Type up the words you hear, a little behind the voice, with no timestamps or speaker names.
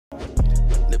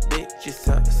Just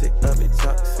toxic, a bit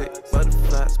toxic.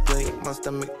 Butterflies play my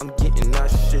stomach, I'm getting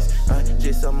nauseous. I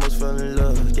just almost fell in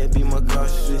love, can't be more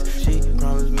cautious. She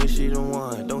promised me she the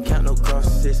one, don't count no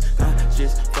crosses. I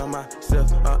just found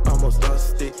myself, I almost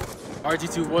lost it.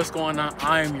 RG2, what's going on?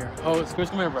 I am your host.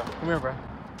 Chris, come here, bro. Come here, bro.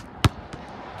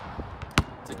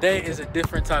 Today is a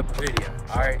different type of video,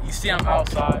 all right? You see I'm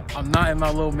outside. I'm not in my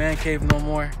little man cave no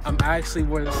more. I'm actually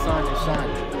where the sun is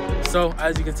shining. So,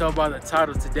 as you can tell by the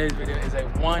title, today's video is a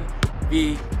 1v1,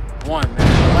 man.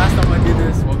 The last time I did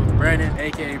this was with Brandon,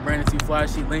 aka Brandon Too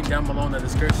Flashy. Link down below in the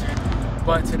description.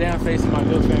 But today I'm facing my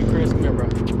good friend Chris. Come here, bro.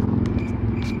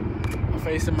 I'm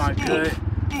facing my good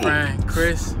friend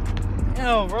Chris.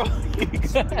 Yo, bro.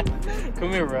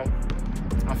 Come here, bro.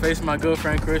 I'm facing my good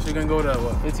friend Chris. We're gonna go to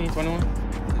what, 15, 21?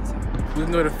 We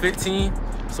can go to 15,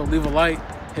 so leave a like,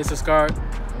 hit subscribe,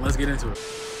 and let's get into it.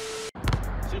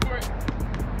 Shoot for it.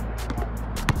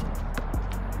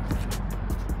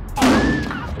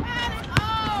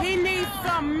 He needs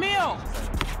some milk.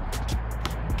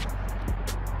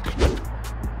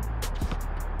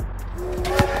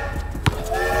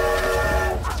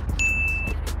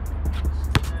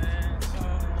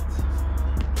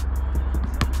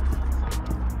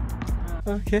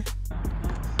 Okay.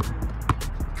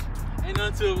 Ain't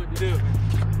nothing to it what to do.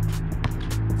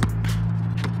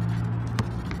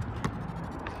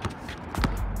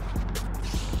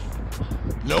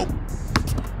 Nope.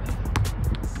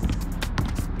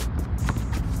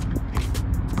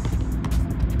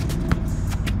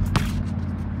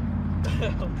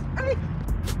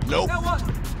 Nope.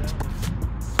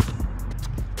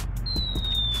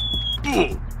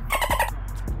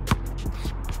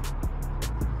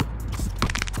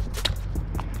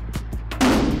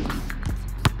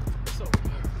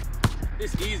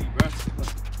 It's easy, bro.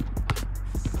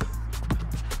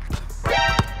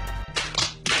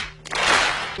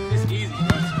 It's easy,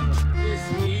 bro. It's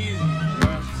easy,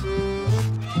 bro.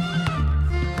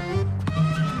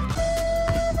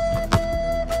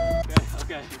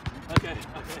 Okay.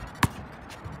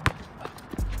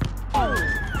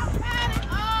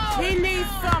 He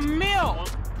needs some milk.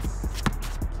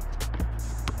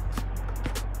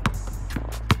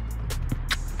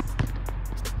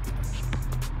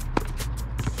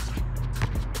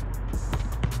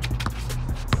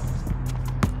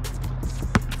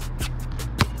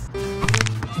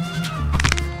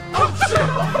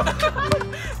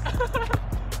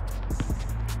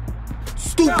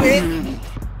 Stupid.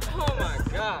 Oh my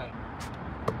God.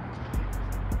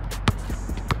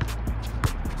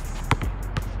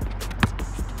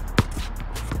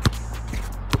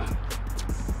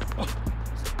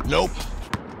 Nope.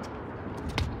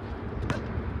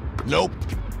 Nope.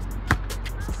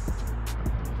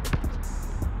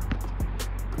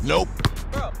 Nope.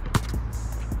 Bro.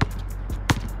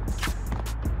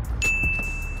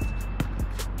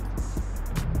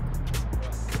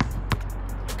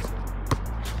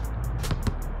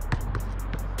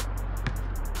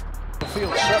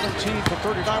 Field 17 for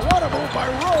 39. What a move by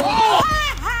Rose.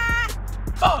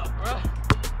 Oh, bro.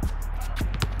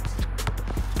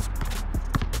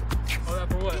 All that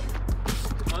for what?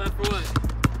 All that for what?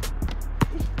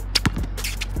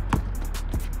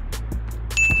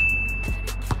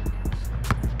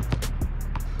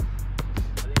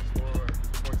 I think it's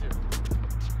 4-2.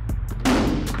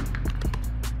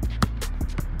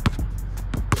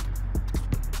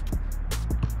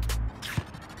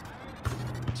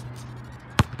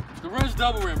 The rim's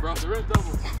double rim, bro. The rim's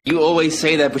double. You always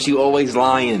say that, but you always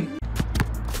lying.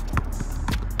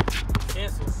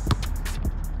 Cancel.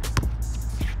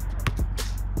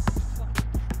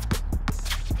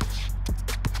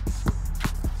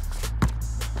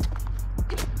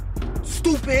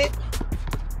 Stupid.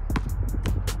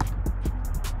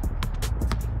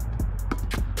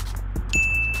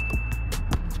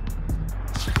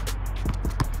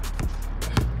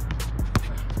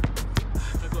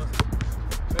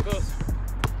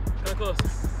 Come close.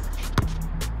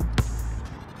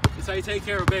 This is how you take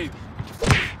care of a baby.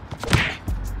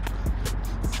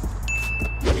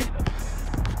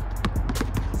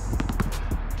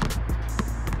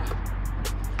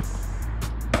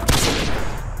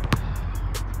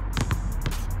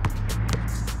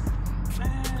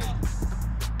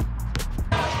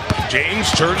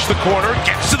 James turns the corner,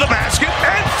 gets to the basket,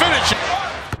 and finishes.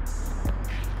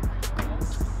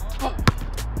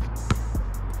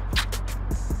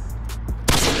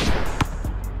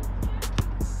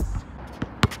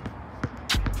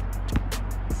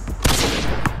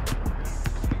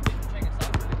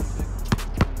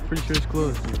 Pretty sure it's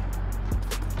closed, dude.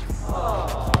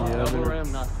 Yeah, I've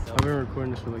been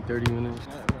recording this for like 30 minutes.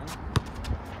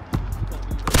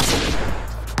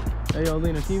 Hey, yo,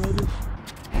 Lena, can you hold this?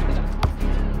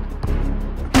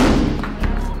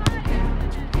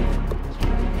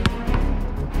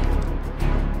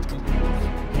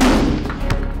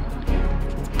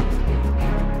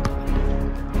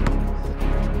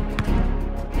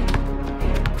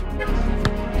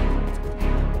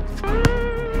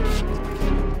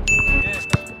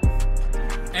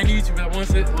 Any YouTuber that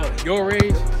wants it, look, Your Rage,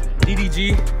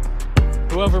 DDG,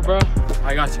 whoever, bro,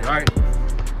 I got you. All right,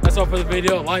 that's all for the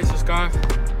video. Like, subscribe.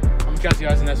 I'm gonna catch you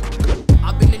guys in the next one.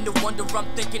 I've been in the wonder, I'm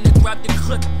thinking to grab the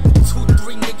clip.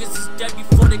 2-3 niggas is dead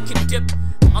before they can dip.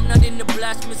 I'm not in the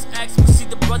blasphemous acts, but see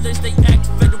the brothers, they act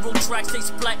federal tracks, they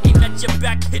splatting at your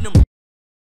back, hit 'em.